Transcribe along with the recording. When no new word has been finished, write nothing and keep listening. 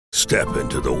Step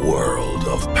into the world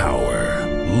of power,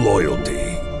 loyalty,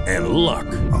 and luck.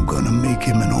 I'm gonna make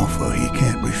him an offer he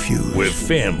can't refuse. With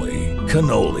family,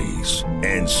 cannolis,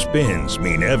 and spins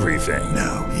mean everything.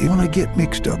 Now, you wanna get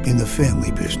mixed up in the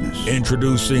family business.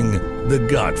 Introducing The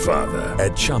Godfather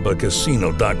at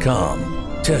ChumbaCasino.com.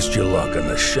 Test your luck in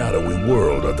the shadowy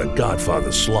world of The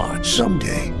Godfather slot.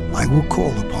 Someday, I will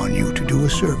call upon you to do a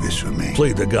service for me.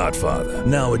 Play The Godfather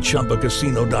now at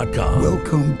ChumbaCasino.com.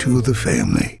 Welcome to the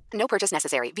family. No purchase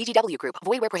necessary. VGW Group.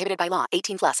 Void where prohibited by law.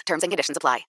 18 plus. Terms and conditions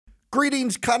apply.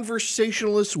 Greetings,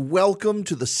 conversationalists. Welcome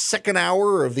to the second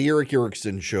hour of the Erick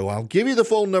Erickson Show. I'll give you the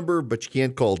phone number, but you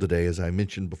can't call today. As I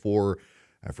mentioned before,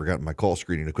 I forgot my call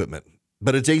screening equipment.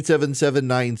 But it's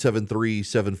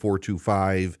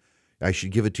 877-973-7425. I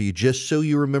should give it to you just so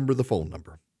you remember the phone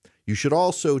number. You should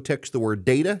also text the word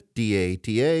DATA,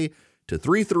 D-A-T-A, to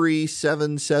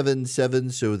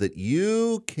 33777 so that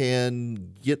you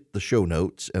can get the show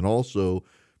notes and also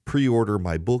pre-order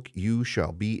my book, You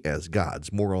Shall Be As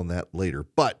Gods. More on that later.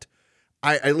 But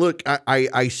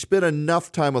I spent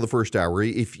enough time on the first hour.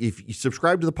 If you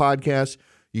subscribe to the podcast,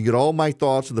 you get all my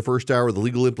thoughts in the first hour, the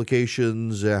legal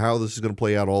implications, how this is going to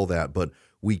play out, all that. But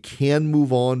we can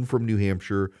move on from New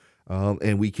Hampshire.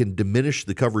 And we can diminish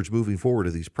the coverage moving forward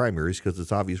of these primaries because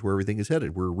it's obvious where everything is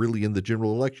headed. We're really in the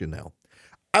general election now.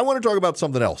 I want to talk about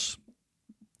something else.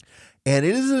 And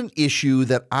it is an issue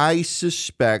that I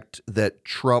suspect that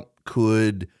Trump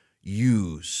could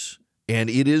use. And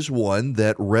it is one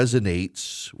that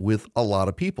resonates with a lot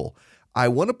of people. I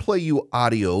want to play you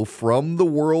audio from the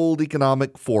World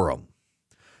Economic Forum.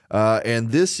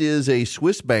 And this is a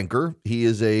Swiss banker. He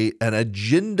is an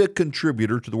agenda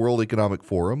contributor to the World Economic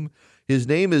Forum. His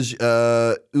name is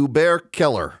Hubert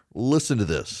Keller. Listen to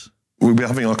this. We'll be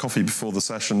having our coffee before the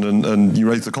session, and you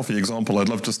raised the coffee example. I'd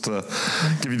love just to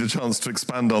give you the chance to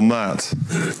expand on that.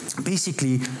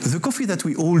 Basically, the coffee that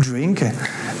we all drink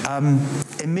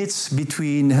emits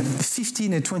between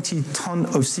 15 and 20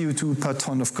 tons of CO2 per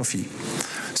ton of coffee.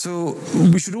 So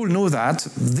we should all know that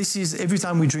this is every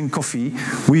time we drink coffee,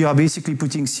 we are basically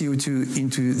putting CO2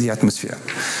 into the atmosphere.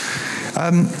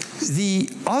 One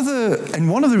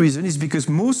of the reasons is because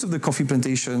most of the coffee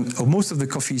plantation, or most of the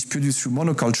coffee is produced through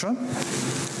monoculture.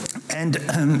 And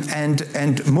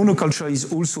monoculture is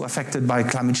also affected by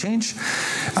climate change.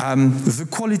 The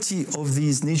quality of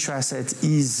these nature assets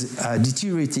is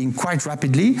deteriorating quite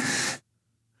rapidly.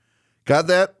 Got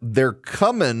that? They're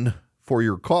coming for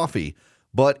your coffee.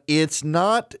 But it's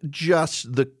not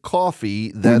just the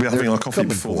coffee that we'll be having our coffee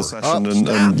before the session,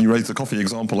 and you raised the coffee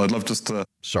example. I'd love just to...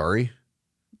 Sorry.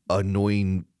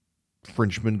 Annoying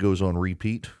Frenchman goes on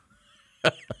repeat.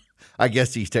 I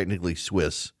guess he's technically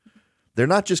Swiss. They're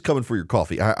not just coming for your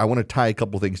coffee. I want to tie a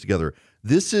couple things together.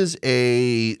 This is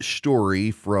a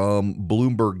story from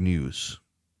Bloomberg News.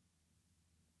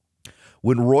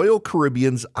 When Royal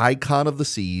Caribbean's Icon of the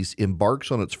Seas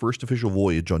embarks on its first official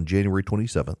voyage on January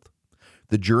 27th,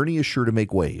 the journey is sure to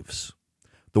make waves.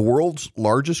 The world's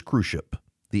largest cruise ship,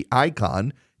 the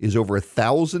Icon, is over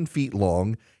 1,000 feet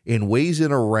long and weighs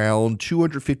in around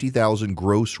 250,000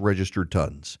 gross registered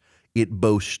tons. It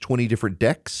boasts 20 different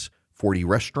decks, 40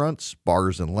 restaurants,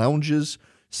 bars and lounges,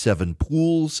 7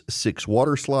 pools, 6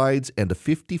 water slides, and a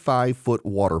 55-foot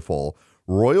waterfall.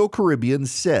 Royal Caribbean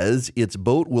says its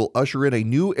boat will usher in a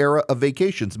new era of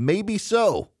vacations. Maybe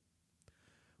so.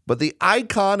 But the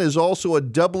Icon is also a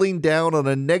doubling down on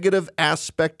a negative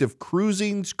aspect of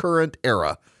cruising's current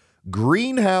era,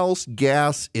 greenhouse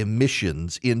gas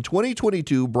emissions. In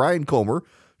 2022, Brian Comer,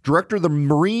 director of the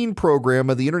Marine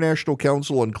Program of the International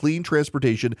Council on Clean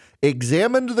Transportation,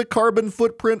 examined the carbon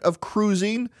footprint of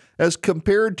cruising as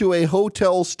compared to a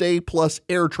hotel stay plus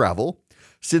air travel,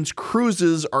 since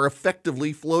cruises are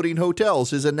effectively floating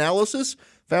hotels. His analysis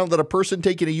found that a person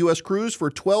taking a U.S. cruise for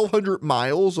 1,200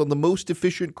 miles on the most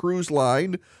efficient cruise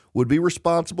line would be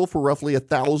responsible for roughly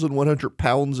 1,100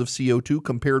 pounds of CO2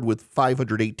 compared with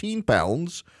 518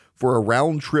 pounds for a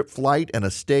round-trip flight and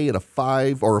a stay at a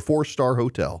 5- or 4-star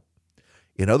hotel.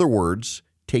 In other words,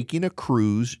 taking a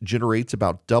cruise generates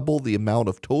about double the amount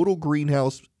of total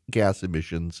greenhouse gas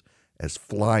emissions as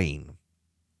flying.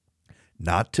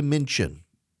 Not to mention,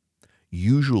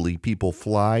 usually people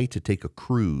fly to take a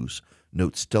cruise,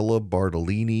 notes Stella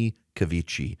Bartolini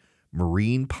Cavici,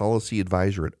 Marine Policy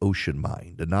Advisor at Ocean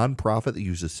Mind, a nonprofit that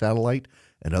uses satellite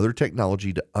and other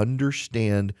technology to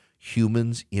understand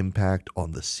humans' impact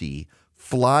on the sea.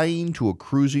 Flying to a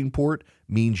cruising port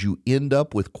means you end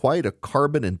up with quite a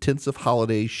carbon-intensive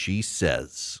holiday, she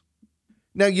says.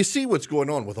 Now, you see what's going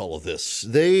on with all of this.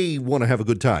 They want to have a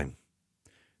good time.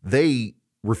 They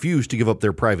refuse to give up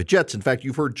their private jets. In fact,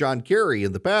 you've heard John Kerry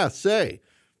in the past say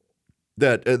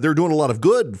that they're doing a lot of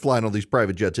good flying on these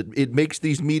private jets. It makes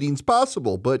these meetings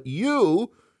possible. But you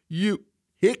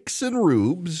Hicks and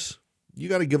Rubes, you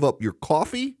got to give up your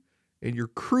coffee and your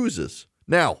cruises.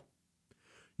 Now,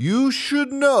 you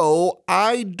should know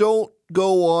I don't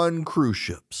go on cruise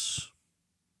ships.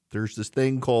 There's this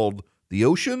thing called the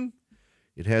ocean.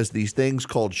 It has these things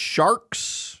called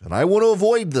sharks, and I want to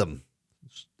avoid them.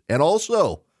 And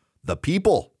also, the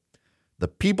people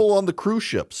on the cruise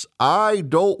ships. I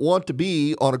don't want to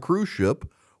be on a cruise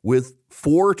ship with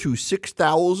 4,000 to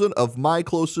 6,000 of my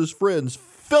closest friends.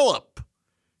 Philip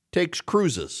takes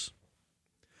cruises.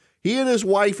 He and his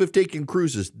wife have taken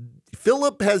cruises.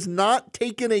 Philip has not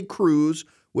taken a cruise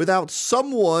without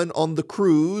someone on the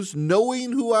cruise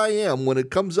knowing who I am when it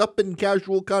comes up in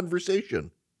casual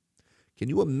conversation. Can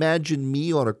you imagine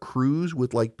me on a cruise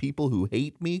with like people who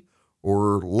hate me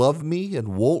or love me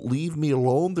and won't leave me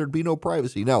alone? There'd be no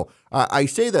privacy. Now, I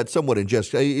say that somewhat in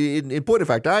jest. In point of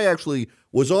fact, I actually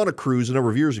was on a cruise a number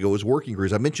of years ago. It was a working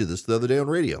cruise. I mentioned this the other day on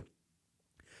radio.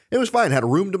 It was fine. I had a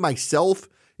room to myself.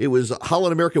 It was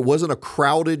Holland America. It wasn't a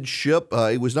crowded ship.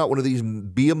 It was not one of these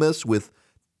behemoths with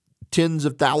tens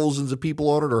of thousands of people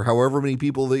on it or however many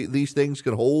people these things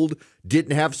can hold.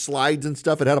 Didn't have slides and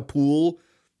stuff. It had a pool.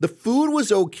 The food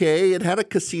was okay. It had a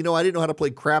casino. I didn't know how to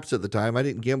play craps at the time. I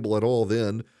didn't gamble at all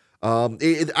then.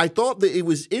 I thought that it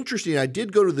was interesting. I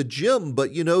did go to the gym,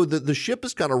 but, you know, the ship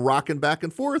is kind of rocking back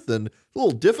and forth and a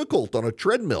little difficult on a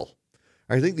treadmill.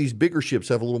 I think these bigger ships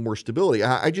have a little more stability.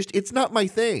 It's not my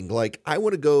thing. Like, I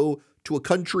want to go to a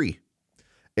country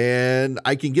and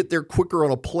I can get there quicker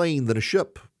on a plane than a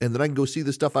ship. And then I can go see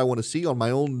the stuff I want to see on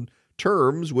my own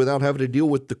terms without having to deal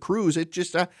with the cruise.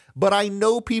 But I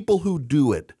know people who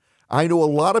do it. I know a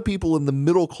lot of people in the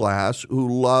middle class who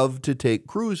love to take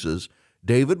cruises.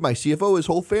 David, my CFO, his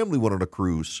whole family went on a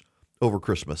cruise over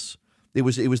Christmas. It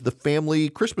was the family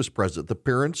Christmas present. The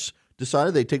parents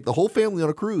decided they'd take the whole family on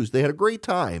a cruise. They had a great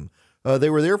time. They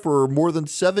were there for more than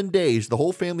 7 days, the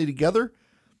whole family together.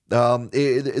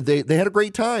 They had a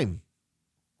great time.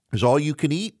 It was all you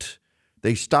can eat.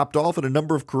 They stopped off at a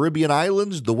number of Caribbean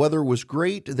islands. The weather was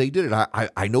great. They did it.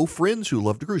 I know friends who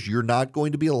love to cruise. You're not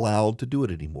going to be allowed to do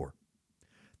it anymore.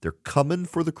 They're coming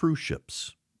for the cruise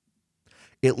ships,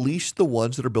 at least the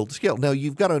ones that are built to scale. Now,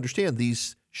 you've got to understand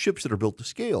these ships that are built to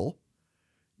scale,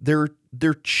 they're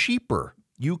cheaper.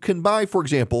 You can buy, for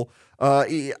example,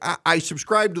 I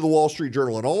subscribe to the Wall Street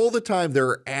Journal, and all the time there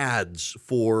are ads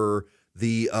for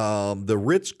the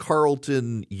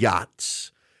Ritz-Carlton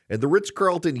yachts. And the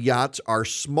Ritz-Carlton yachts are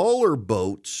smaller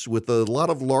boats with a lot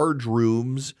of large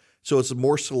rooms, so it's a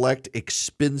more select,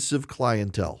 expensive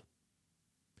clientele.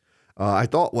 I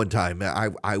thought one time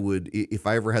I would, if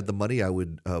I ever had the money, I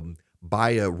would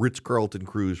buy a Ritz-Carlton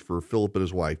cruise for Philip and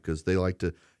his wife because they like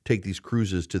to take these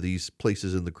cruises to these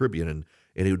places in the Caribbean, and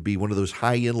it would be one of those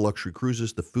high-end luxury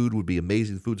cruises. The food would be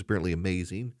amazing. The food's apparently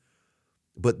amazing.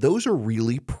 But those are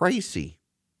really pricey.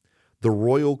 The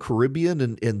Royal Caribbean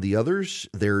and the others,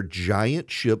 they're giant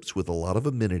ships with a lot of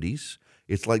amenities.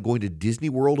 It's like going to Disney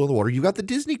World on the water. You've got the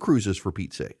Disney cruises, for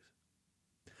Pete's sake.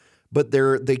 But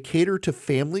they cater to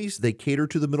families. They cater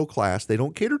to the middle class. They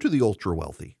don't cater to the ultra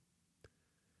wealthy.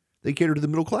 They cater to the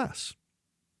middle class.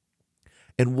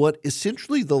 And what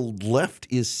essentially the left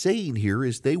is saying here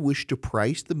is they wish to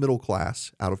price the middle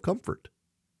class out of comfort.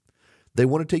 They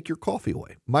want to take your coffee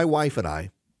away. My wife and I,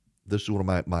 this is one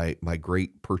of my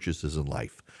great purchases in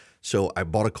life. So I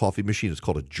bought a coffee machine. It's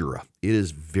called a Jura. It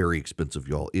is very expensive,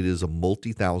 y'all. It is a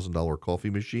multi-$1,000 coffee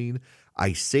machine.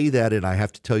 I say that, and I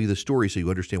have to tell you the story so you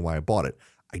understand why I bought it.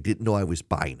 I didn't know I was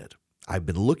buying it. I've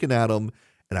been looking at them,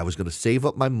 and I was going to save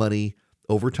up my money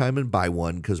over time and buy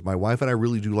one because my wife and I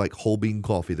really do like whole bean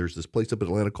coffee. There's this place up in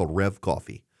Atlanta called Rev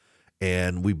Coffee,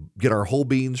 and we get our whole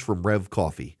beans from Rev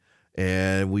Coffee.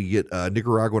 And we get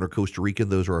Nicaraguan or Costa Rican.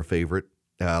 Those are our favorite.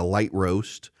 Light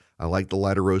roast. I like the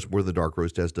lighter roast more than the dark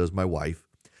roast, as does my wife.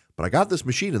 But I got this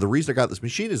machine, and the reason I got this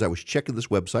machine is I was checking this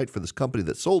website for this company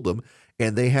that sold them,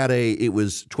 and they had it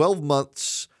was 12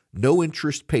 months, no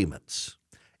interest payments.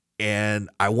 And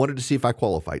I wanted to see if I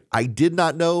qualified. I did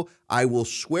not know. I will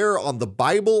swear on the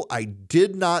Bible, I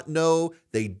did not know.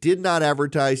 They did not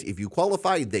advertise. If you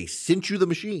qualified, they sent you the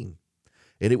machine.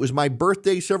 And it was my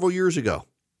birthday several years ago.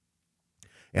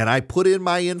 And I put in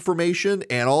my information,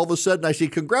 and all of a sudden I say,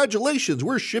 congratulations,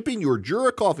 we're shipping your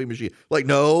Jura coffee machine. Like,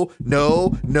 no,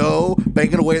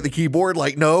 banging away at the keyboard,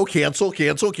 like, no, cancel.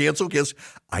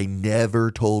 I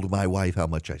never told my wife how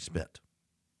much I spent.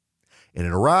 And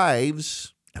it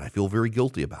arrives, and I feel very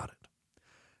guilty about it.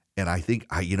 And I think,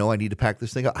 I need to pack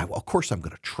this thing up. Of course, I'm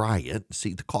going to try it.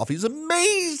 See, the coffee is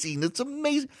amazing. It's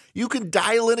amazing. You can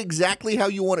dial in exactly how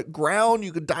you want it ground.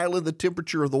 You can dial in the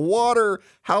temperature of the water,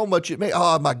 how much it may.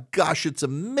 Oh, my gosh, it's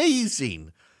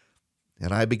amazing.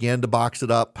 And I began to box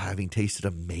it up, having tasted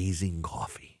amazing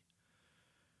coffee.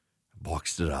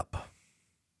 Boxed it up.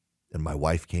 And my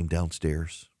wife came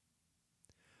downstairs.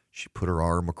 She put her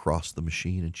arm across the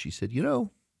machine and she said,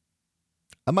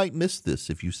 I might miss this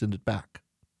if you send it back.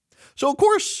 So, of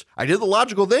course, I did the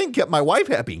logical thing, kept my wife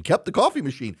happy, and kept the coffee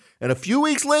machine. And a few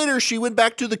weeks later, she went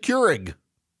back to the Keurig.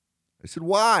 I said,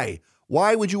 why?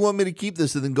 Why would you want me to keep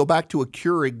this and then go back to a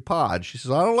Keurig pod? She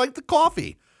says, I don't like the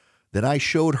coffee. Then I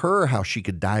showed her how she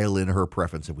could dial in her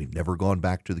preference, and we've never gone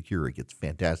back to the Keurig. It's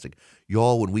fantastic.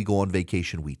 Y'all, when we go on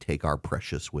vacation, we take our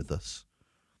precious with us.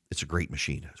 It's a great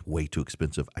machine. It's way too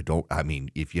expensive.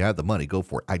 If you have the money, go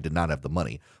for it. I did not have the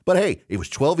money. But hey, it was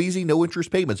 12 easy, no interest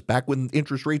payments back when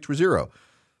interest rates were zero.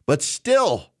 But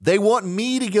still, they want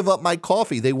me to give up my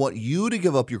coffee. They want you to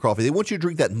give up your coffee. They want you to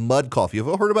drink that mud coffee. Have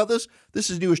you heard about this? This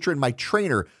is newest trend. My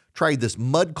trainer tried this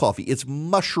mud coffee. It's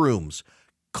mushrooms.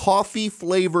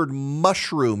 Coffee-flavored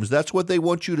mushrooms. That's what they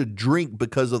want you to drink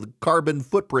because of the carbon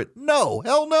footprint. No,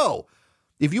 hell no.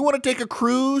 If you want to take a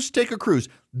cruise, take a cruise.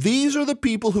 These are the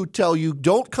people who tell you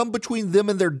don't come between them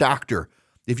and their doctor.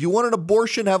 If you want an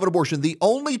abortion, have an abortion. The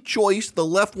only choice the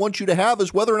left wants you to have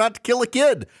is whether or not to kill a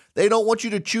kid. They don't want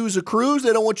you to choose a cruise.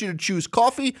 They don't want you to choose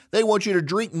coffee. They want you to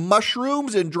drink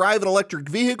mushrooms and drive an electric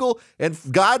vehicle. And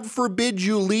God forbid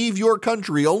you leave your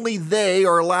country. Only they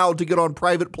are allowed to get on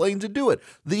private planes and do it.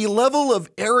 The level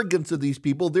of arrogance of these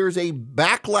people, there's a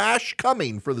backlash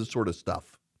coming for this sort of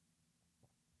stuff.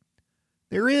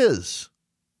 There is.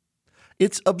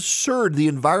 It's absurd, the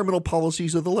environmental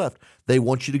policies of the left. They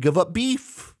want you to give up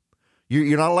beef.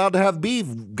 You're not allowed to have beef.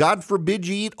 God forbid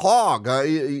you eat hog.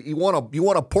 You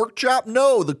want a pork chop?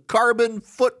 No, the carbon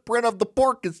footprint of the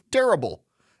pork is terrible.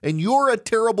 And you're a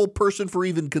terrible person for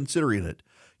even considering it.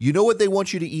 You know what they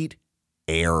want you to eat?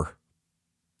 Air.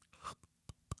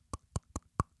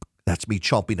 That's me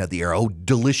chomping at the air. Oh,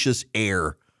 delicious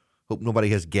air. Hope nobody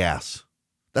has gas.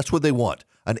 That's what they want.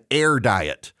 An air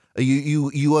diet.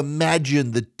 You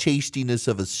imagine the tastiness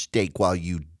of a steak while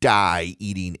you die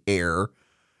eating air.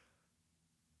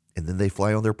 And then they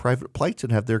fly on their private flights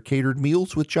and have their catered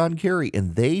meals with John Kerry.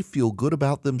 And they feel good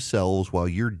about themselves while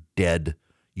you're dead.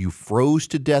 You froze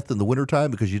to death in the wintertime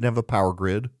because you didn't have a power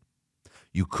grid.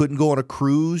 You couldn't go on a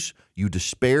cruise. You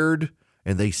despaired.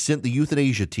 And they sent the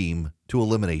euthanasia team to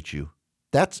eliminate you.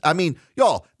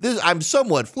 Y'all, I'm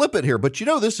somewhat flippant here, but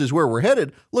this is where we're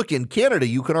headed. Look, in Canada,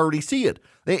 you can already see it.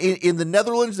 In the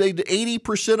Netherlands,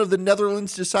 80% of the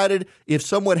Netherlands decided if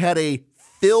someone had a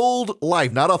filled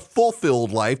life, not a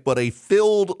fulfilled life, but a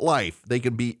filled life, they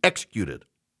can be executed.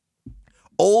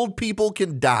 Old people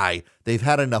can die. They've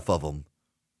had enough of them.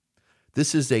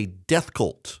 This is a death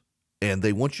cult, and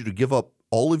they want you to give up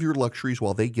all of your luxuries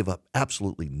while they give up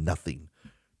absolutely nothing.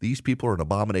 These people are an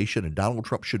abomination, and Donald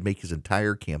Trump should make his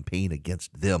entire campaign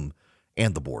against them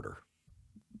and the border.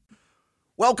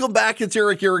 Welcome back. It's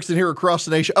Erick Erickson here across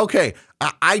the nation. Okay,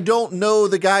 I don't know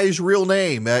the guy's real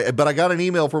name, but I got an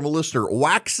email from a listener,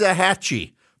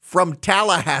 Waxahachie, from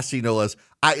Tallahassee, no less.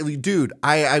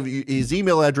 His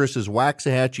email address is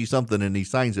Waxahachie something, and he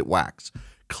signs it Wax.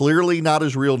 Clearly not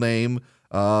his real name.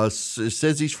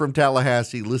 Says he's from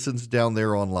Tallahassee, listens down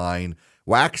there online.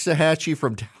 Waxahachie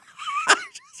from Tallahassee.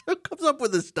 Comes up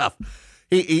with this stuff.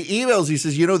 He emails, he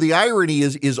says, the irony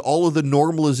is all of the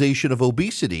normalization of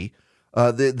obesity,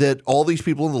 that all these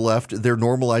people on the left, they're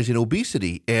normalizing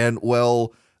obesity. And,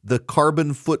 well, the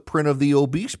carbon footprint of the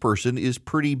obese person is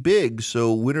pretty big.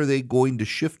 So when are they going to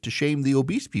shift to shame the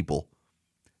obese people?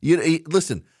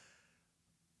 Listen,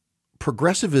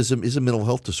 progressivism is a mental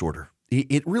health disorder.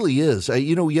 It really is.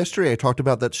 Yesterday I talked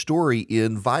about that story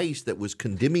in Vice that was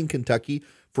condemning Kentucky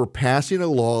for passing a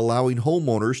law allowing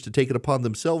homeowners to take it upon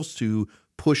themselves to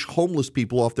push homeless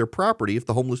people off their property if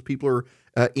the homeless people are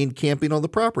encamping on the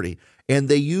property. And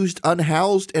they used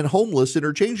unhoused and homeless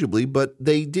interchangeably, but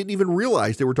they didn't even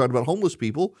realize they were talking about homeless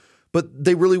people, but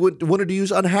they really wanted to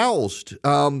use unhoused.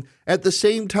 At the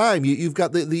same time, you've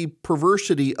got the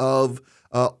perversity of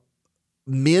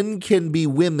men can be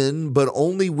women, but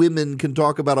only women can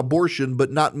talk about abortion,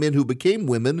 but not men who became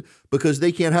women because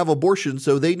they can't have abortion.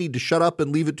 So they need to shut up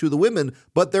and leave it to the women,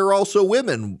 but they're also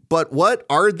women. But what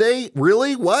are they?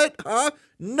 Really? What? Huh?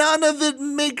 None of it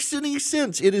makes any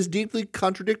sense. It is deeply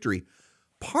contradictory.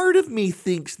 Part of me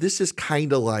thinks this is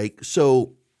kind of like,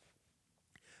 so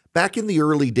back in the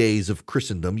early days of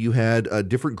Christendom, you had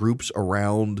different groups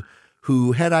around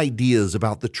who had ideas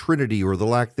about the Trinity or the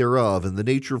lack thereof and the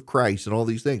nature of Christ and all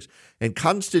these things. And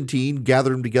Constantine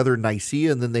gathered them together in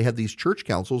Nicaea, and then they had these church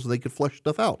councils and they could flesh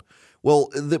stuff out. Well,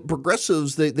 the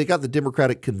progressives, they got the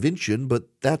Democratic Convention, but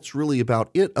that's really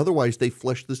about it. Otherwise, they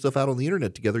fleshed this stuff out on the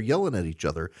internet together, yelling at each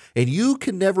other. And you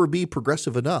can never be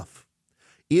progressive enough.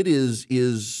 It is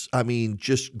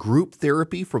just group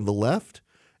therapy from the left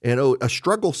and a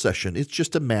struggle session. It's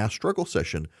just a mass struggle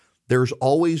session. There's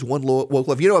always one woke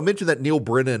left. I mentioned that Neil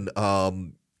Brennan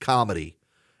comedy.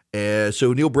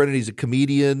 So Neil Brennan, he's a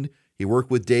comedian. He worked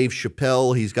with Dave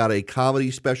Chappelle. He's got a comedy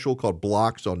special called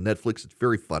Blocks on Netflix. It's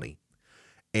very funny.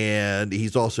 And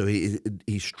he's also,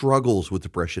 he struggles with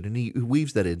depression, and he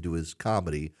weaves that into his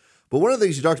comedy. But one of the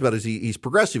things he talks about is he's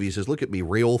progressive. He says, look at me,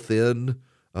 rail thin.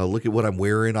 Look at what I'm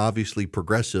wearing, obviously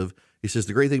progressive. He says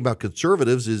the great thing about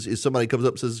conservatives is somebody comes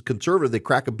up and says conservative, they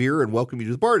crack a beer and welcome you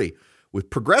to the party. With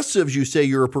progressives, you say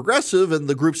you're a progressive, and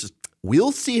the group says,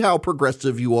 we'll see how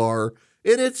progressive you are.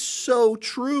 And it's so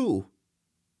true.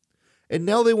 And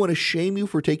now they want to shame you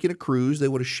for taking a cruise. They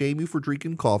want to shame you for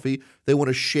drinking coffee. They want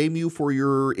to shame you for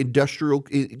your internal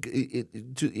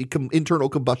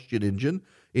combustion engine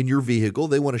in your vehicle.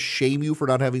 They want to shame you for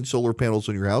not having solar panels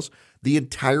on your house. The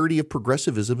entirety of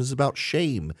progressivism is about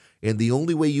shame. And the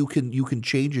only way you can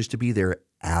change is to be their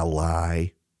ally.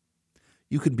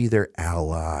 You can be their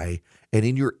ally. And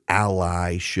in your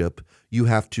allyship, you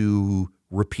have to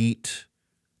repeat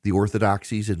the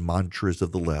orthodoxies and mantras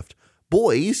of the left.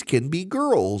 Boys can be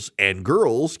girls, and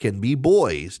girls can be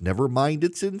boys. Never mind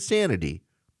its insanity.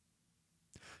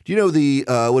 Do you know the,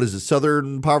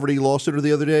 Southern Poverty Law Center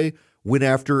the other day went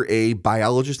after a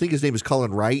biologist, I think his name is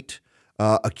Colin Wright,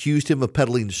 accused him of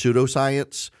peddling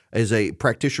pseudoscience as a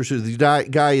practitioner. So the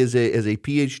guy is a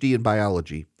PhD in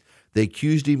biology. They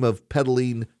accused him of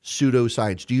peddling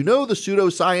pseudoscience. Do you know the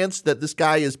pseudoscience that this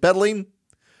guy is peddling?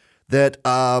 That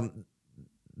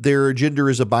their gender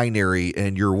is a binary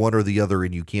and you're one or the other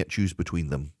and you can't choose between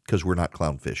them because we're not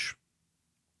clownfish.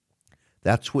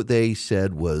 That's what they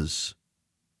said was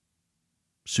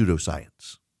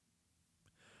pseudoscience.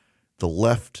 The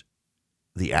left,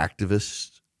 the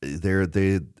activists, their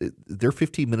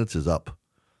 15 minutes is up.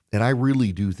 And I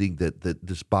really do think that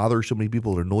this bothers so many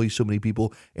people, it annoys so many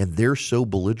people, and they're so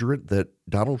belligerent that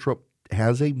Donald Trump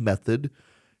has a method,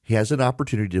 he has an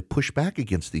opportunity to push back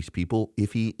against these people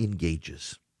if he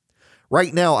engages.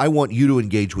 Right now, I want you to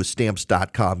engage with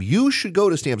Stamps.com. You should go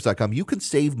to Stamps.com. You can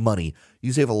save money.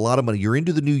 You save a lot of money. You're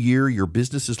into the new year. Your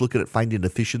business is looking at finding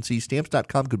efficiencies.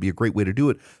 Stamps.com could be a great way to do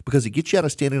it because it gets you out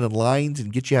of standing in lines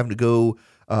and gets you having to go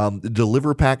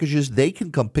deliver packages. They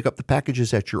can come pick up the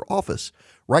packages at your office.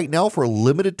 Right now, for a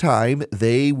limited time,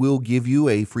 they will give you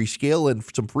a free scale and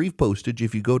some free postage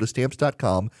if you go to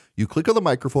Stamps.com. You click on the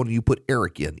microphone and you put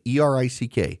Eric in,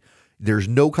 E-R-I-C-K. There's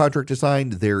no contract to sign.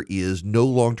 There is no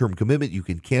long-term commitment. You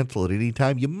can cancel at any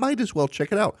time. You might as well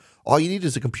check it out. All you need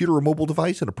is a computer or mobile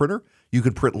device and a printer. You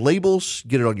can print labels,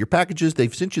 get it on your packages.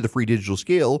 They've sent you the free digital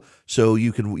scale, so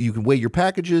you can weigh your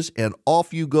packages, and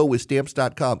off you go with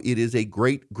Stamps.com. It is a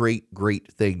great, great,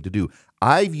 great thing to do.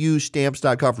 I've used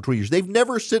Stamps.com for 20 years. They've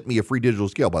never sent me a free digital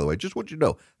scale, by the way. Just want you to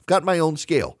know. I've got my own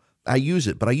scale. I use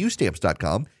it, but I use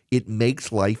Stamps.com. It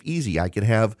makes life easy. I can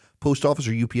have post office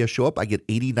or UPS show up. I get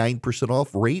 89%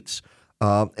 off rates,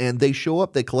 and they show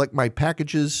up. They collect my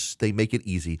packages. They make it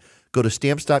easy. Go to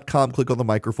Stamps.com, click on the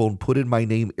microphone, put in my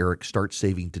name, Eric. Start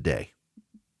saving today.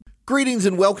 Greetings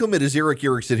and welcome. It is Eric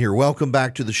Erickson here. Welcome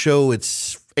back to the show.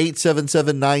 It's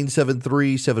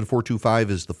 877-973-7425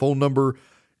 is the phone number.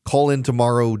 Call in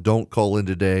tomorrow. Don't call in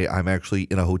today. I'm actually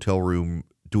in a hotel room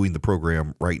doing the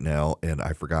program right now, and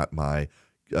I forgot my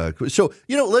let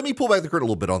me pull back the curtain a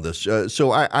little bit on this.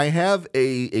 So I have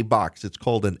a box. It's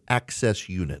called an access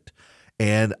unit,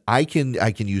 and I can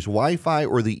use Wi-Fi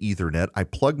or the Ethernet. I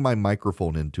plug my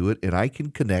microphone into it, and I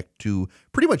can connect to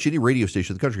pretty much any radio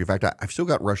station in the country. In fact, I've still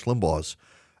got Rush Limbaugh's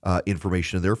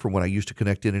information in there from when I used to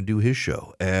connect in and do his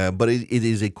show. But it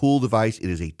is a cool device. It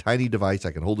is a tiny device.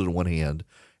 I can hold it in one hand,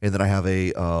 and then I have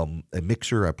a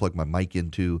mixer I plug my mic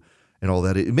into. And all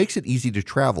that. It makes it easy to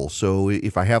travel. So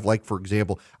if I have, like, for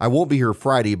example, I won't be here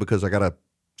Friday because I got a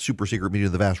super secret meeting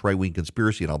of the vast right-wing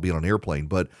conspiracy and I'll be on an airplane.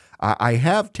 But I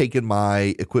have taken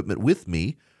my equipment with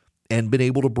me and been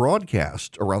able to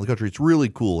broadcast around the country. It's really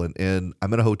cool. And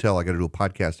I'm in a hotel. I got to do a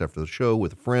podcast after the show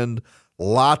with a friend.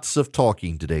 Lots of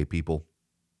talking today, people.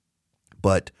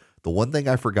 But the one thing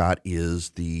I forgot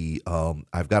is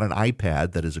I've got an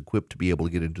iPad that is equipped to be able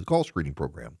to get into the call screening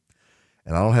program.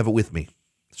 And I don't have it with me.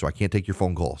 So I can't take your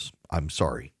phone calls. I'm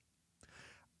sorry.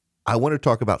 I want to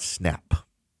talk about SNAP.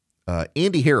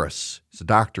 Andy Harris is a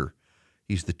doctor.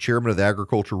 He's the chairman of the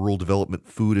Agriculture, Rural Development,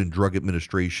 Food and Drug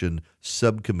Administration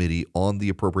Subcommittee on the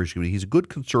Appropriations Committee. He's a good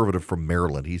conservative from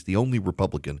Maryland. He's the only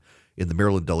Republican in the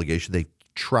Maryland delegation. They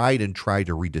tried to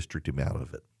redistrict him out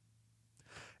of it.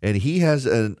 And he has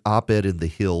an op-ed in The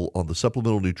Hill on the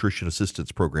Supplemental Nutrition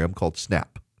Assistance Program called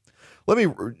SNAP. Let me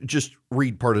just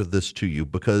read part of this to you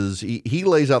because he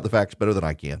lays out the facts better than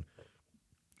I can.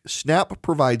 SNAP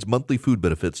provides monthly food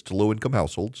benefits to low-income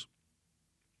households,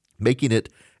 making it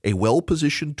a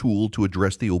well-positioned tool to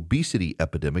address the obesity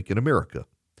epidemic in America.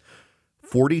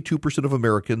 42% of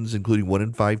Americans, including 1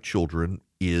 in 5 children,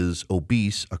 is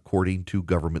obese, according to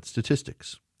government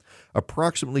statistics.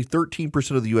 Approximately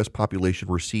 13% of the U.S. population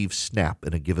receives SNAP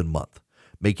in a given month,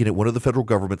 making it one of the federal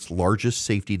government's largest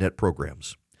safety net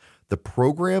programs. The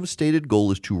program's stated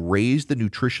goal is to raise the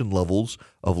nutrition levels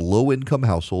of low-income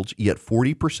households, yet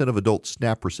 40% of adult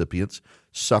SNAP recipients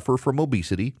suffer from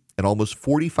obesity, and almost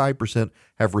 45%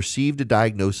 have received a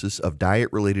diagnosis of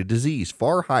diet-related disease,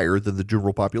 far higher than the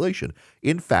general population.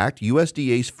 In fact,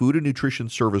 USDA's Food and Nutrition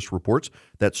Service reports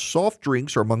that soft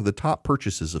drinks are among the top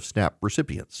purchases of SNAP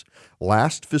recipients.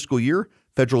 Last fiscal year,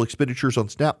 federal expenditures on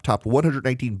SNAP topped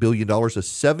 $119 billion, a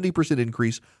 70%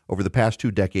 increase over the past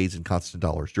 2 decades in constant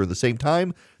dollars. During the same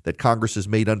time that Congress has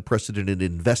made unprecedented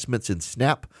investments in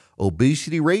SNAP,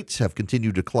 obesity rates have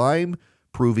continued to climb,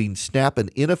 proving SNAP an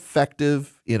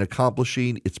ineffective in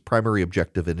accomplishing its primary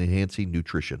objective in enhancing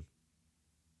nutrition.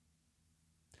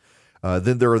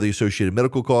 Then there are the associated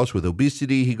medical costs with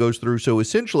obesity he goes through. So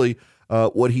essentially,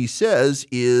 what he says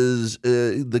is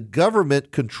the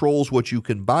government controls what you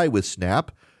can buy with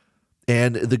SNAP,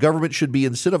 and the government should be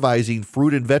incentivizing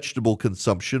fruit and vegetable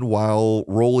consumption while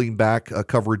rolling back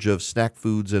coverage of snack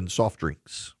foods and soft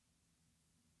drinks.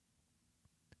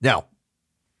 Now,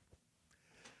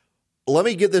 let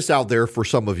me get this out there for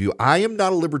some of you. I am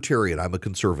not a libertarian. I'm a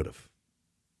conservative.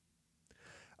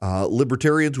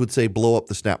 Libertarians would say blow up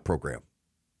the SNAP program.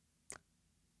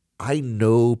 I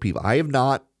know people. I have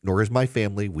not, nor has my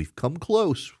family. We've come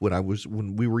close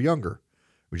when we were younger.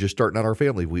 We're just starting out our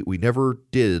family. We never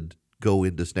did go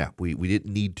into SNAP. We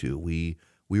didn't need to. We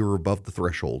were above the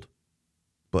threshold.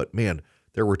 But man,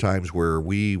 there were times where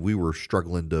we were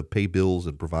struggling to pay bills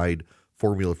and provide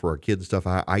formula for our kids and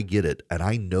stuff. I get it. And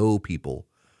I know people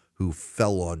who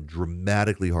fell on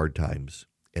dramatically hard times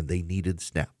and they needed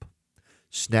SNAP.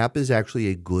 SNAP is actually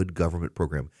a good government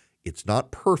program. It's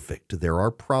not perfect. There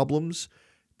are problems.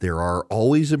 There are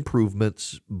always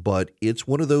improvements, but it's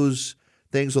one of those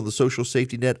things on the social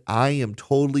safety net. I am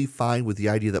totally fine with the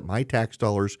idea that my tax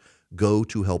dollars go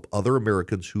to help other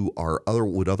Americans who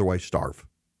would otherwise starve,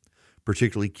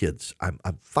 particularly kids. I'm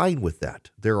fine with that.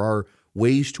 There are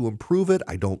ways to improve it.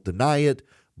 I don't deny it,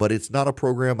 but it's not a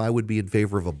program I would be in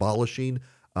favor of abolishing.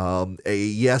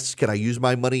 Yes, can I use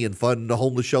my money and fund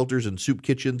homeless shelters and soup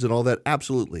kitchens and all that?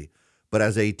 Absolutely. But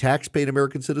as a tax-paying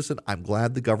American citizen, I'm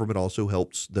glad the government also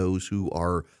helps those who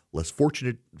are less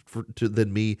fortunate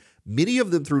than me, many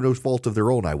of them through no fault of their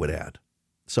own, I would add.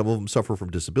 Some of them suffer from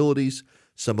disabilities.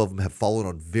 Some of them have fallen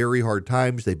on very hard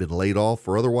times. They've been laid off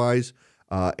or otherwise,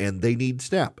 and they need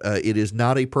SNAP. It is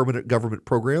not a permanent government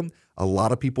program. A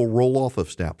lot of people roll off of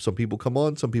SNAP. Some people come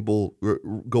on, some people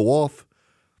go off.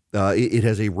 It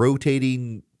has a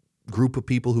rotating group of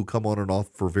people who come on and off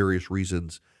for various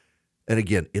reasons. And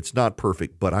again, it's not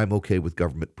perfect, but I'm okay with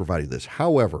government providing this.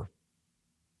 However,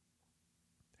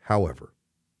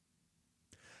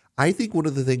 I think one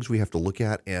of the things we have to look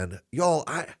at, and y'all,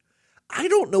 I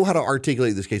don't know how to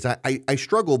articulate this case. I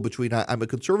struggle between, I'm a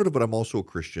conservative, but I'm also a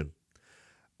Christian.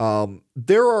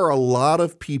 There are a lot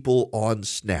of people on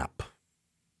SNAP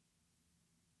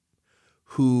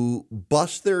who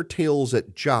bust their tails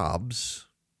at jobs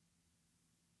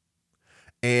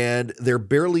and they're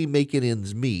barely making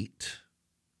ends meet,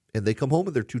 and they come home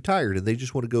and they're too tired and they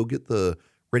just want to go get the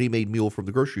ready-made meal from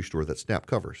the grocery store that SNAP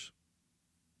covers.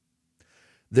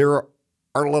 There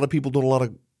aren't a lot of people doing a lot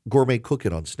of gourmet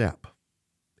cooking on SNAP.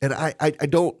 And I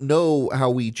don't know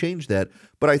how we change that,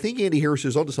 but I think Andy Harris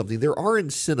is onto something. There are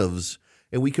incentives,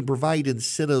 and we can provide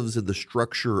incentives in the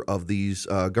structure of these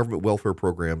government welfare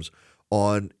programs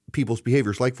on people's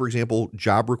behaviors. Like, for example,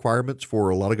 job requirements for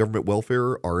a lot of government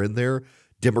welfare are in there.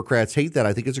 Democrats hate that.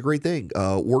 I think it's a great thing.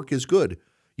 Work is good.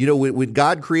 You know, when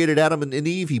God created Adam and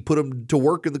Eve, he put them to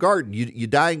work in the garden. You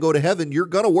die and go to heaven, you're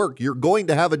going to work. You're going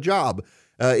to have a job.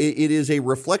 It is a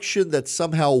reflection that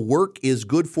somehow work is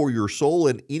good for your soul,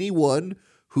 and anyone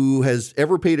who has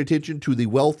ever paid attention to the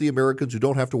wealthy Americans who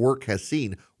don't have to work has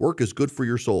seen work is good for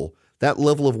your soul. That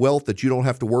level of wealth that you don't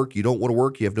have to work, you don't want to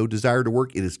work, you have no desire to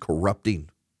work, it is corrupting.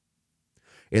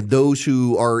 And those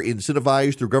who are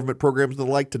incentivized through government programs and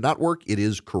the like to not work, it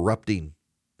is corrupting.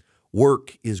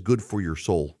 work is good for your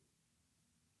soul.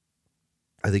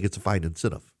 I think it's a fine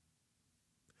incentive.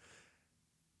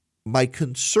 My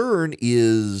concern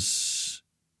is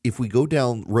if we go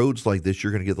down roads like this,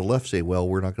 you're going to get the left say, well,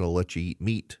 we're not going to let you eat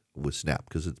meat with SNAP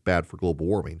because it's bad for global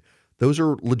warming. Those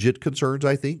are legit concerns,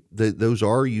 I think. Those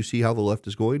are, you see how the left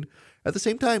is going. At the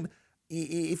same time,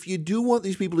 if you do want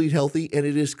these people to eat healthy, and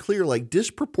it is clear, like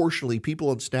disproportionately people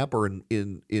on SNAP are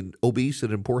in obese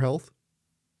and in poor health,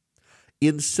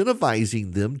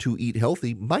 incentivizing them to eat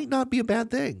healthy might not be a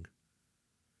bad thing.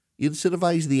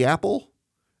 Incentivize the apple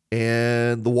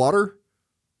and the water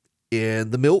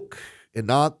and the milk and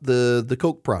not the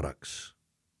Coke products.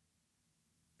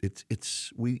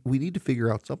 We need to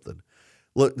figure out something.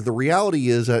 Look, the reality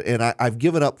is, and I've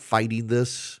given up fighting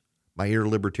this. My inner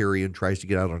libertarian tries to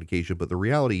get out on occasion, but the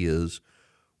reality is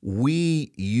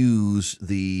we use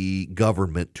the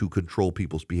government to control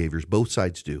people's behaviors. Both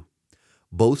sides do.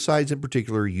 Both sides in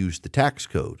particular use the tax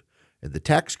code, and the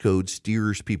tax code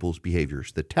steers people's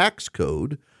behaviors. The tax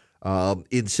code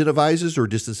incentivizes or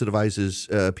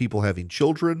disincentivizes people having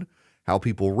children, how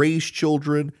people raise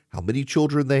children, how many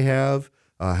children they have,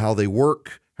 how they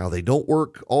work, how they don't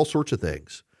work, all sorts of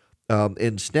things.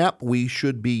 And SNAP, we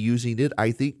should be using it,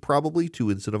 I think, probably to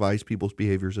incentivize people's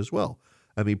behaviors as well.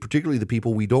 I mean, particularly the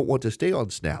people we don't want to stay on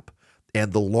SNAP.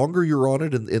 And the longer you're on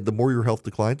it and the more your health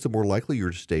declines, the more likely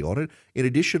you're to stay on it. In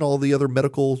addition, all the other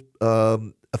medical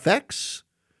effects.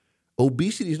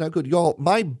 Obesity is not good. Y'all,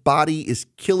 my body is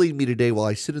killing me today while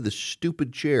I sit in this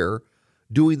stupid chair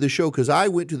doing the show because I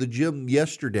went to the gym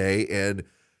yesterday and,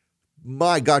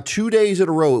 my God, 2 days in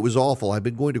a row, it was awful. I've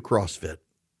been going to CrossFit.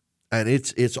 And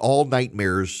it's all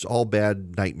nightmares, all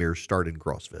bad nightmares start in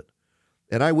CrossFit.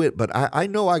 And I went, but I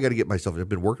know I got to get myself. I've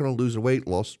been working on losing weight,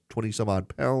 lost 20 some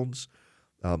odd pounds.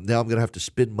 Now I'm going to have to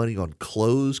spend money on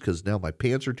clothes because now my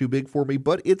pants are too big for me,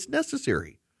 but it's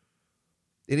necessary.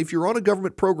 And if you're on a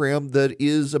government program that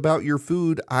is about your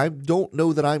food, I don't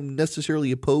know that I'm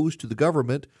necessarily opposed to the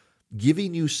government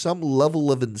giving you some level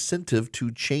of incentive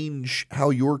to change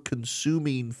how you're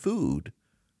consuming food.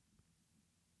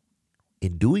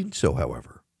 In doing so,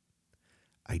 however,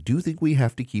 I do think we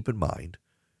have to keep in mind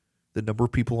the number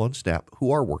of people on SNAP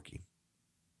who are working.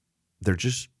 They're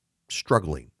just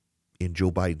struggling in Joe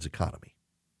Biden's economy.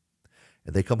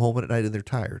 And they come home at night and they're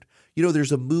tired. You know,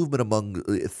 there's a movement among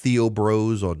Theo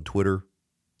Bros on Twitter.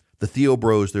 The Theo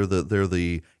Bros, they're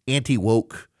the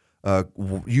anti-woke,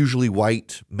 usually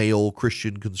white, male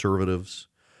Christian conservatives.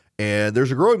 And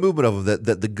there's a growing movement of them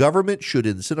that the government should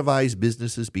incentivize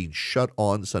businesses being shut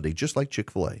on Sunday, just like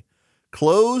Chick-fil-A.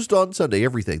 Closed on Sunday,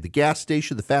 everything. The gas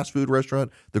station, the fast food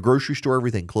restaurant, the grocery store,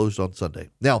 everything closed on Sunday.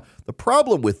 Now, the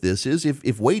problem with this is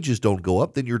if wages don't go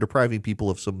up, then you're depriving people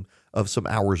of some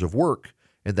hours of work,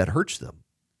 and that hurts them.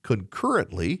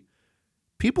 Concurrently,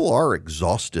 people are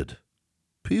exhausted.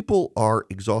 People are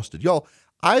exhausted. Y'all,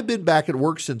 I've been back at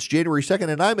work since January 2nd,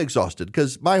 and I'm exhausted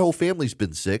because my whole family's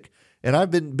been sick. And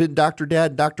I've been Dr.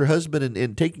 Dad, Dr. Husband,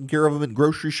 and taking care of them and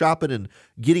grocery shopping and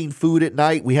getting food at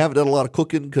night. We haven't done a lot of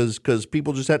cooking because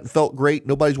people just hadn't felt great.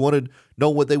 Nobody's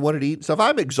known what they wanted to eat and stuff.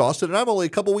 I'm exhausted, and I'm only a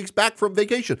couple weeks back from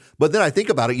vacation. But then I think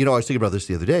about it. You know, I was thinking about this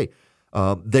the other day.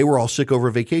 They were all sick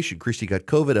over vacation. Christy got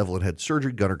COVID. Evelyn had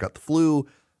surgery. Gunnar got the flu.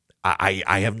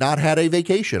 I have not had a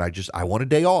vacation. I want a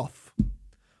day off.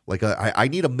 Like I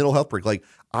need a mental health break. Like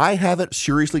I haven't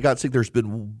seriously got sick. There's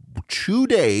been 2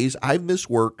 days I've missed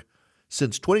work.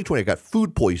 Since 2020, I got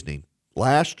food poisoning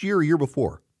last year, a year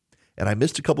before, and I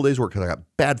missed a couple days' work because I got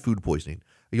bad food poisoning.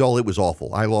 Y'all, it was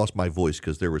awful. I lost my voice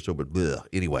because there was so much. Bleh.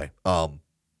 Anyway, I'm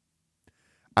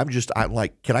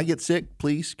like, can I get sick,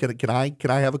 please? Can I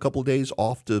have a couple of days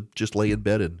off to just lay in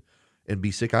bed and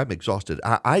be sick? I'm exhausted.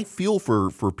 I feel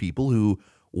for people who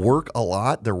work a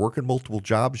lot. They're working multiple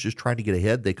jobs, just trying to get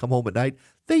ahead. They come home at night.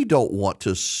 They don't want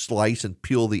to slice and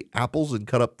peel the apples and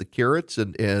cut up the carrots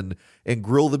and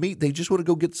grill the meat. They just want to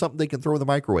go get something they can throw in the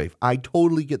microwave. I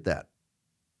totally get that.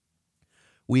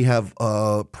 We have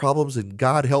problems, and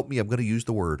God help me, I'm going to use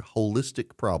the word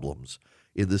holistic problems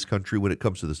in this country when it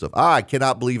comes to this stuff. I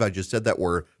cannot believe I just said that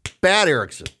word. Bad,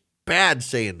 Erickson. Bad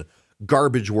saying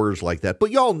garbage words like that.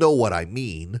 But y'all know what I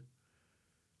mean.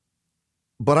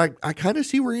 But I kind of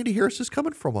see where Andy Harris is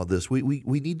coming from on this. We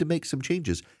need to make some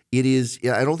changes. It is,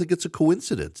 I don't think it's a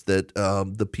coincidence that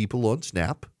the people on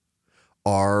SNAP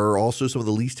are also some of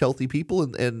the least healthy people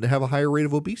and have a higher rate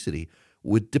of obesity.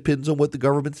 It depends on what the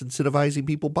government's incentivizing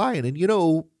people buying. And, you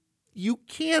know, you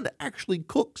can actually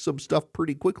cook some stuff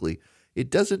pretty quickly.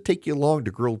 It doesn't take you long to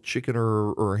grill chicken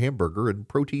or a hamburger, and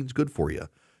protein's good for you.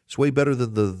 It's way better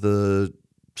than the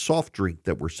soft drink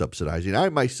that we're subsidizing. I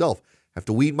myself Have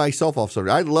to wean myself off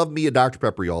something. I love me a Dr.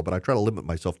 Pepper, y'all, but I try to limit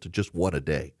myself to just one a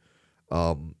day,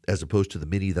 as opposed to the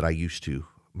many that I used to.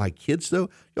 My kids, though,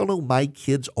 y'all know my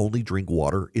kids only drink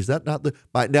water. Is that not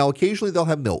now occasionally they'll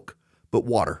have milk, but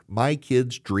water. My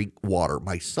kids drink water.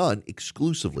 My son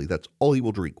exclusively, that's all he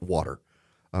will drink, water.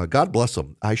 God bless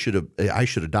him. I should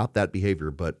adopt that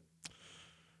behavior, but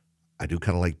I do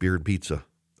kind of like beer and pizza.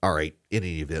 All right, in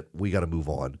any event, we got to move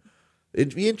on.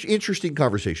 It'd be interesting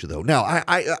conversation, though. Now,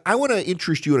 I want to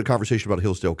interest you in a conversation about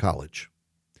Hillsdale College.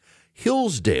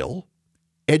 Hillsdale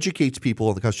educates people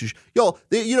on the Constitution. Y'all,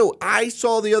 I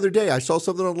saw the other day, I saw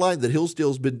something online that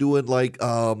Hillsdale's been doing like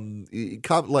some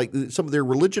of their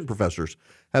religion professors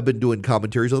have been doing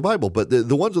commentaries on the Bible. But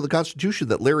the ones on the Constitution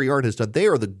that Larry Arnn has done, they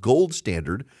are the gold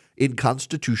standard in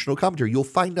constitutional commentary. You'll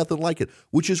find nothing like it,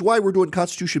 which is why we're doing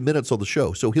Constitution Minutes on the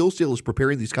show. So Hillsdale is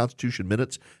preparing these Constitution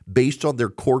Minutes based on their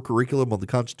core curriculum on the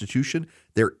Constitution.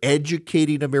 They're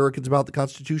educating Americans about the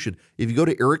Constitution. If you go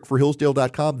to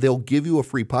ericforhillsdale.com, they'll give you a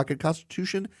free pocket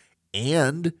Constitution,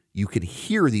 and you can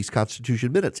hear these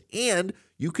Constitution Minutes, and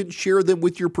you can share them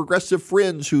with your progressive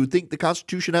friends who think the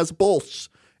Constitution has a pulse,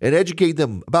 and educate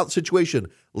them about the situation.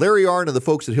 Larry Arnn and the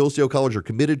folks at Hillsdale College are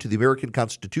committed to the American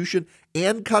Constitution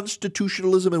and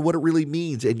constitutionalism and what it really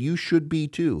means, and you should be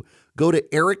too. Go to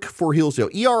Eric for Hillsdale,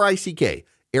 ERICK,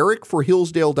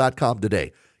 ericforhillsdale.com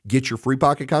today. Get your free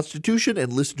pocket Constitution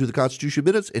and listen to the Constitution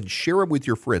Minutes and share them with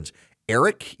your friends.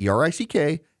 Eric,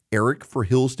 ERICK,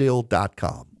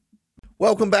 ericforhillsdale.com.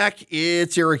 Welcome back.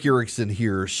 It's Eric Erickson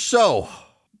here. So,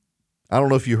 I don't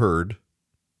know if you heard,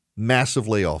 massive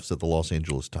layoffs at the Los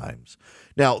Angeles Times.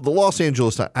 Now, the Los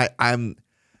Angeles Times,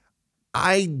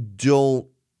 I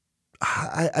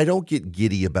don't get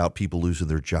giddy about people losing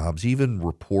their jobs, even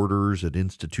reporters at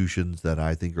institutions that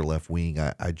I think are left-wing.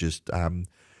 I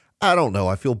don't know.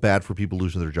 I feel bad for people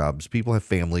losing their jobs. People have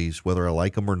families, whether I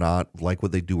like them or not, like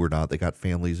what they do or not. They got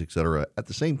families, et cetera. At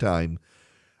the same time,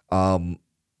 some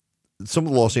of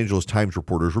the Los Angeles Times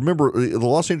reporters, remember, the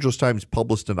Los Angeles Times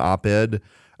published an op-ed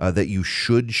that you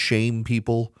should shame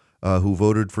people who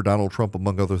voted for Donald Trump,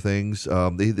 among other things.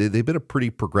 They've been a pretty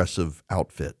progressive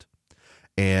outfit.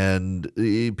 And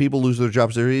people lose their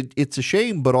jobs there. It's a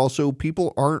shame, but also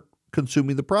people aren't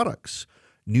consuming the products.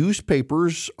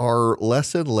 Newspapers are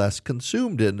less and less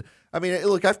consumed. And I mean,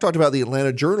 look, I've talked about the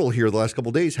Atlanta Journal here the last couple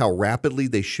of days, how rapidly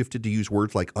they shifted to use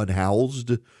words like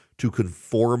unhoused to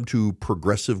conform to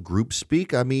progressive group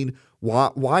speak. I mean,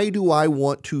 why do I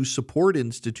want to support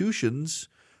institutions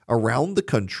around the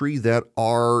country that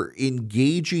are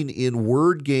engaging in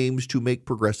word games to make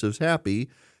progressives happy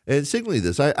and signaling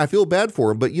this? I feel bad for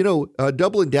them, but,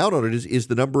 doubling down on it is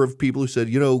the number of people who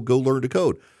said, go learn to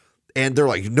code. And they're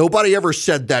like, nobody ever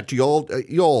said that to y'all.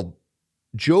 Y'all,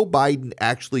 Joe Biden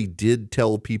actually did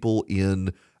tell people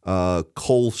in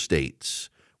coal states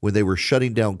when they were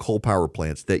shutting down coal power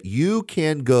plants that you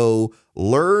can go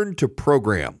learn to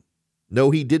program.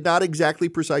 No, he did not exactly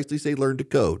precisely say learn to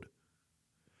code,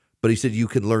 but he said you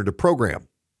can learn to program.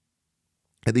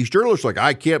 And these journalists are like,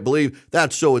 I can't believe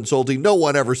that's so insulting. No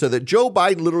one ever said that. Joe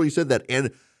Biden literally said that.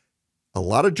 And a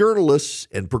lot of journalists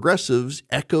and progressives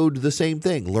echoed the same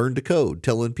thing, learn to code,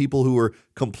 telling people who are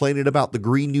complaining about the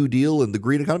Green New Deal and the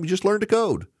green economy, just learn to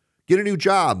code, get a new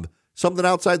job, something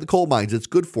outside the coal mines. It's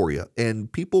good for you. And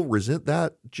people resent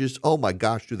that. Just, oh my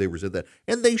gosh, do they resent that?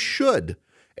 And they should.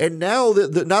 And now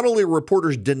that not only are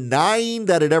reporters denying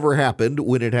that it ever happened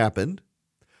when it happened,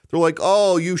 they're like,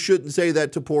 oh, you shouldn't say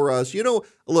that to poor us.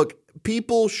 Look,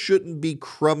 people shouldn't be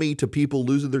crummy to people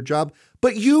losing their job,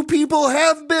 but you people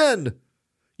have been.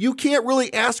 You can't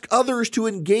really ask others to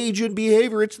engage in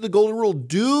behavior. It's the golden rule.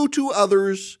 Do to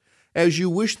others as you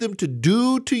wish them to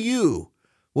do to you.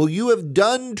 Well, you have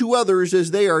done to others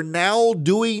as they are now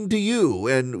doing to you.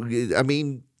 And I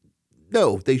mean,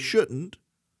 no, they shouldn't.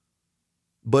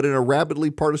 But in a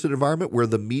rapidly partisan environment where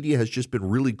the media has just been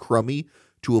really crummy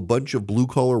to a bunch of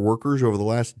blue-collar workers over the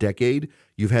last decade,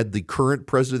 you've had the current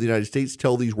president of the United States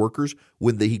tell these workers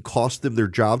when he cost them their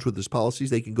jobs with his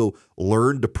policies, they can go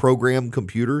learn to program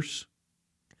computers.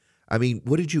 I mean,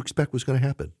 what did you expect was going to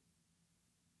happen?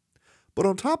 But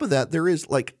on top of that, there is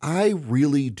I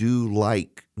really do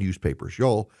like newspapers.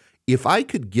 Y'all, if I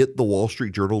could get the Wall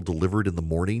Street Journal delivered in the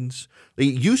mornings, they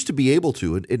used to be able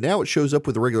to, and now it shows up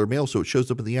with the regular mail, so it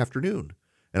shows up in the afternoon.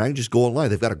 And I can just go online.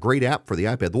 They've got a great app for the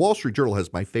iPad. The Wall Street Journal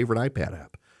has my favorite iPad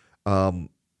app.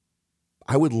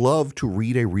 I would love to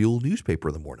read a real newspaper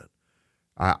in the morning.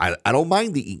 I don't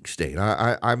mind the ink stain.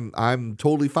 I'm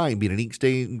totally fine being an ink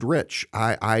stained rich.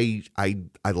 I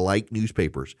like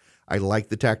newspapers. I like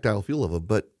the tactile feel of them,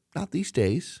 but not these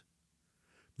days.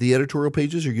 The editorial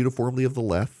pages are uniformly of the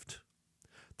left.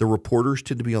 The reporters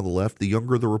tend to be on the left. The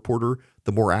younger the reporter,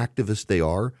 the more activist they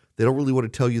are. They don't really want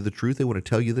to tell you the truth. They want to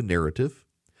tell you the narrative.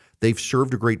 They've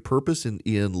served a great purpose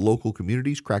in local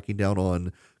communities, cracking down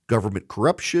on government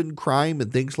corruption, crime,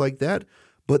 and things like that.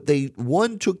 But they,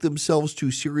 one, took themselves too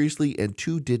seriously, and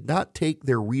two, did not take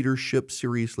their readership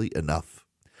seriously enough.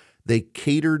 They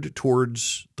catered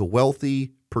towards the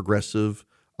wealthy, progressive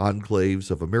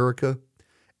enclaves of America,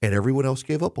 and everyone else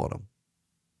gave up on them.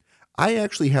 I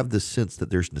actually have this sense that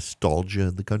there's nostalgia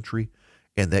in the country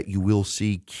and that you will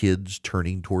see kids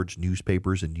turning towards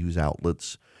newspapers and news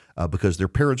outlets because their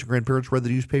parents and grandparents read the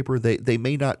newspaper. They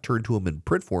may not turn to them in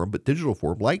print form, but digital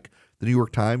form, like the New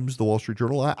York Times, the Wall Street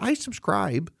Journal. I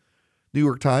subscribe. New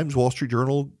York Times, Wall Street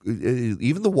Journal,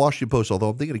 even the Washington Post, although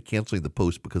I'm thinking of canceling the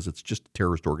Post because it's just a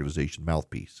terrorist organization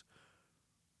mouthpiece.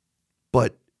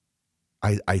 But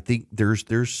I think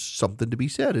there's something to be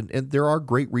said. And there are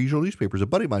great regional newspapers. A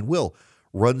buddy of mine, Will,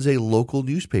 runs a local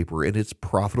newspaper, and it's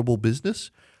profitable business.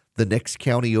 The next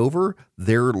county over,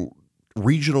 their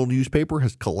regional newspaper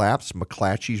has collapsed.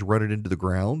 McClatchy's run it into the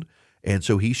ground. And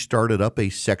so he started up a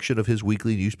section of his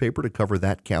weekly newspaper to cover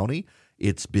that county.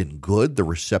 It's been good. The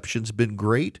reception's been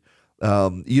great.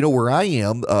 Where I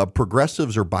am,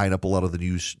 progressives are buying up a lot of the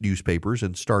newspapers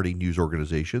and starting news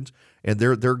organizations, and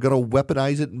they're going to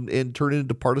weaponize it and turn it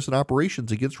into partisan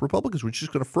operations against Republicans, which is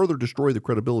going to further destroy the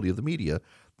credibility of the media.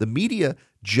 The media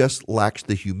just lacks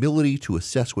the humility to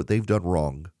assess what they've done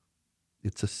wrong.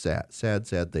 It's a sad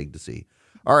thing to see.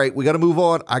 All right, we got to move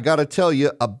on. I got to tell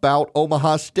you about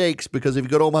Omaha Steaks, because if you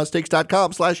go to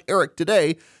omahasteaks.com/Eric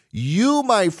today, you,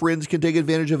 my friends, can take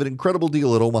advantage of an incredible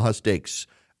deal at Omaha Steaks.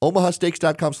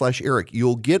 omahasteaks.com/Eric.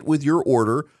 You'll get with your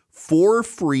order 4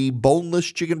 free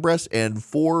boneless chicken breasts and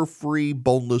 4 free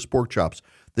boneless pork chops.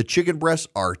 The chicken breasts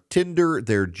are tender,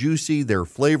 they're juicy, they're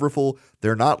flavorful.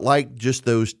 They're not like just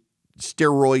those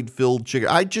steroid-filled chicken.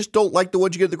 I just don't like the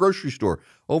ones you get at the grocery store.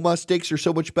 Omaha Steaks are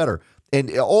so much better.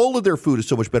 And all of their food is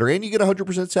so much better. And you get a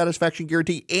 100% satisfaction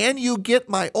guarantee. And you get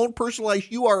my own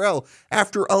personalized URL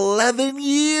after 11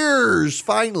 years.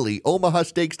 Finally,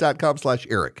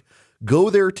 omahasteaks.com/Eric. Go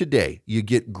there today. You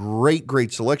get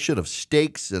great selection of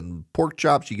steaks and pork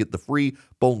chops. You get the free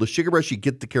boneless chicken breast. You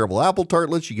get the caramel apple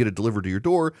tartlets. You get it delivered to your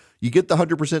door. You get the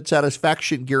 100%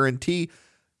 satisfaction guarantee.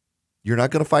 You're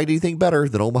not going to find anything better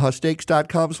than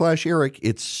omahasteaks.com/Eric.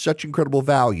 It's such incredible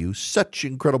value, such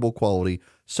incredible quality,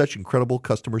 such incredible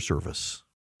customer service.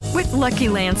 With Lucky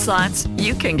Land Slots,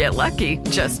 you can get lucky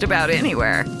just about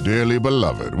anywhere. Dearly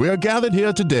beloved, we are gathered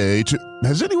here today to...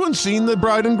 Has anyone seen the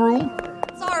bride and groom?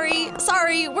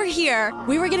 Sorry, we're here.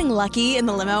 We were getting lucky in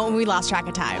the limo and we lost track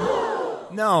of time.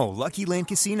 No, Lucky Land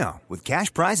Casino, with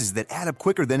cash prizes that add up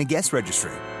quicker than a guest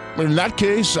registry. In that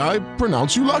case, I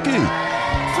pronounce you lucky.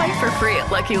 Play for free at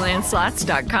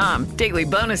LuckyLandSlots.com. Daily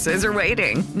bonuses are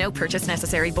waiting. No purchase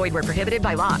necessary. Void where prohibited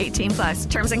by law. 18+.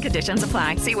 Terms and conditions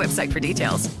apply. See website for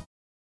details.